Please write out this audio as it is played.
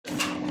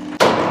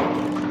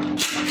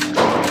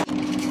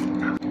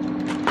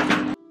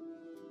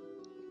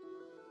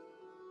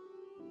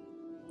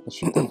Let's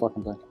shoot that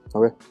fucking thing.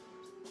 Okay.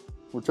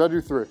 We'll try to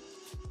do 3.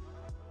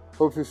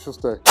 Hopefully she'll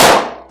stay.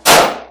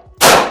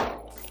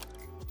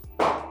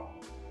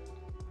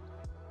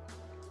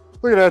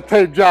 Look at that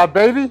tape job,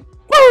 baby.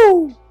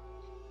 Woo!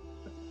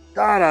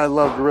 God, I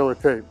love Gorilla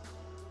Tape.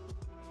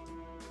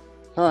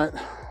 All right.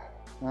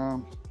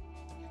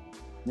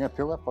 Yeah,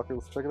 peel that fucker.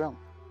 Let's check it out.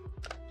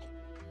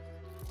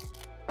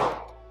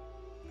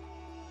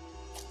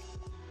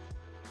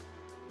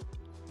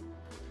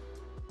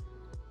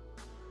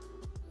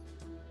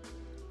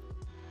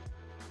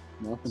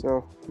 Nothing.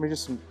 So, I mean,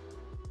 just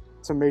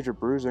some major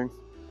bruising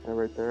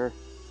right there.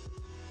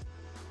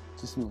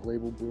 Just some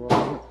label blew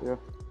off. Yeah.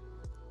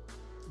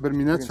 But I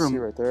mean, that's you can from see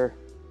right there.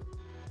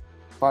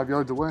 5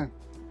 yards away.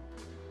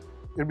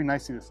 It'd be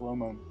nice to see the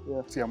slow-mo.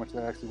 Yeah. See how much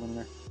that actually went in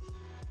there.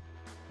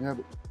 Yeah,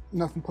 but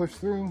nothing pushed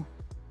through.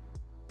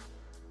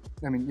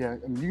 I mean, yeah,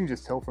 I mean, you can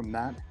just tell from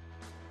that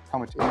how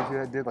much energy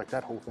that did. Like,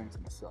 that whole thing's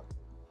gonna suck.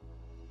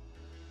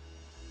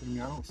 I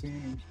mean, I don't see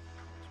any.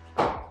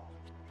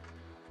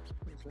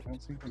 I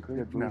don't see anything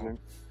crazy. Bruising.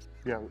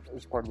 Yeah,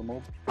 it's part of the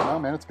mold. No,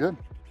 man, it's good.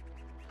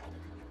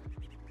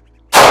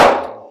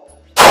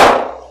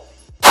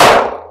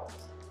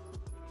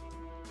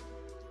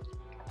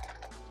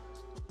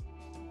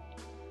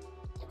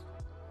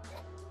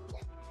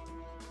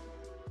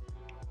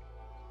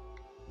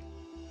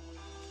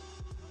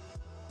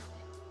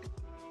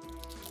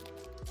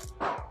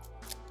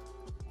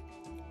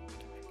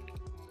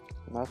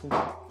 Nothing.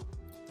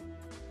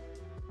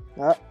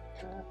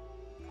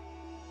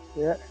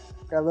 Yeah,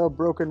 got a little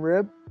broken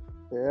rib.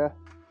 Yeah.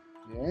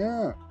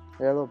 Yeah.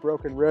 Yeah, a little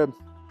broken rib.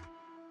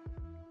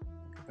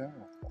 Look at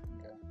that fucking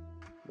guy.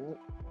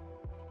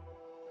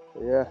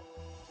 Yeah.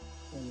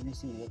 Let me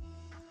see what.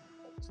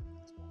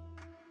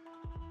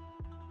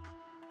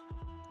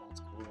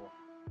 That's cool.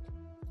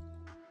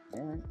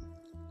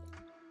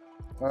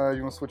 All right.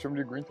 You want to switch over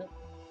to green tip?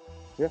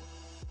 Yeah.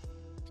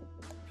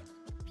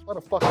 A lot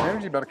of fucking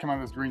energy about to come out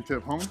of this green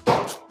tip, homie.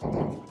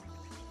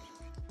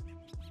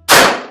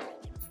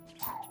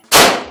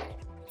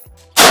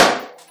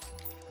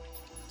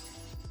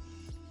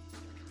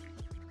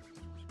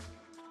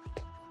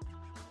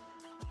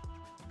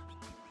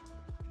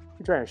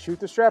 You trying to shoot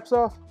the straps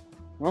off?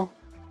 Well,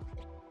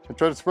 I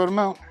try to spread them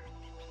out.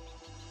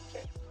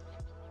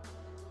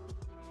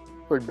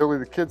 Like Billy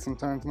the Kid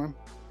sometimes, man.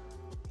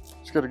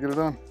 Just gotta get it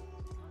done.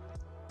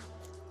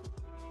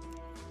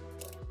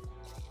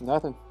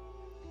 Nothing.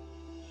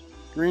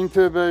 Green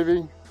tip,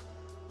 baby.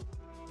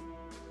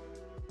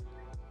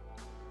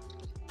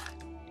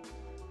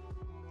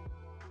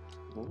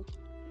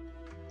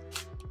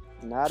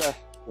 Nada.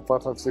 A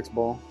 5.56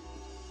 ball,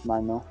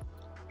 9 mil,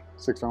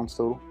 6 rounds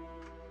total.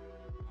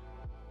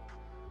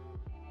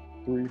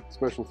 3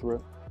 special threat.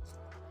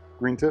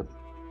 Green tip,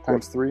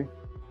 times 3.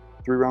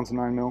 3 rounds of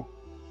 9 mil,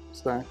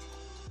 stacked.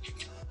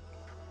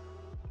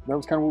 That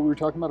was kind of what we were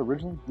talking about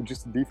originally, with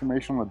just the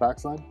deformation on the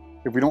backside.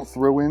 If we don't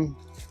throw in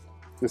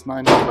this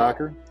 9 mil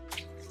backer,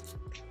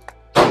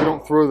 if we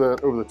don't throw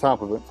that over the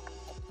top of it,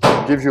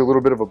 it gives you a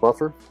little bit of a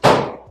buffer.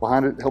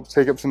 Behind it, helps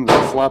take up some of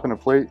the slap in a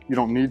plate. You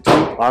don't need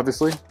to,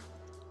 obviously.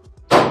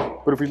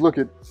 But if we look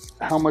at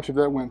how much of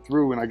that went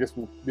through, and I guess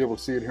we'll be able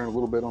to see it here in a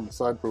little bit on the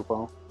side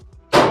profile.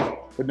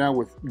 But now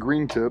with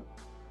green tip,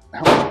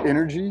 how much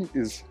energy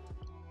is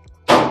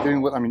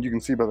getting, I mean, you can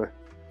see by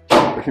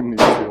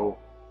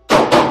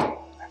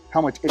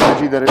how much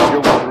energy that is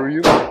going through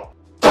you.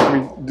 I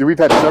mean, we've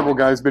had several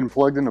guys been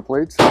plugged into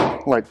plates,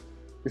 like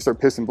you start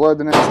pissing blood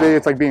the next day.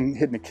 It's like being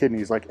hit in the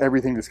kidneys, like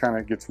everything just kind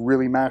of gets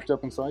really mashed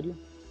up inside you.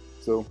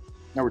 So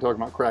now we're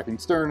talking about cracking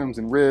sternums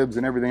and ribs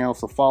and everything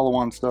else, the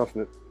follow-on stuff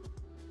that,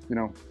 you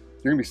know,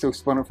 you're gonna be so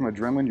spun up from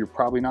adrenaline, you're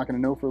probably not gonna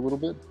know for a little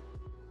bit.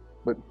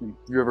 But if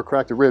you ever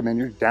cracked a rib, man,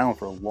 you're down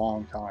for a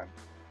long time.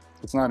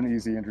 It's not an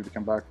easy injury to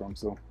come back from.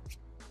 So,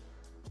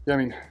 yeah, I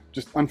mean,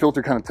 just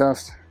unfiltered kind of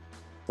test.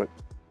 But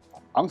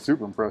I'm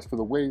super impressed for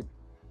the weight,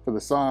 for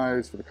the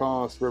size, for the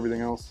cost, for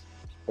everything else.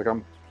 Like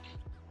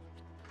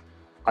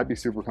I'd be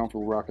super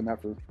comfortable rocking that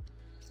for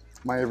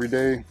my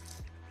everyday,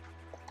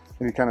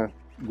 any kind of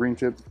green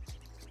tip,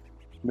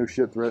 no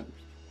shit threat.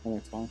 I think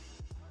it's fine.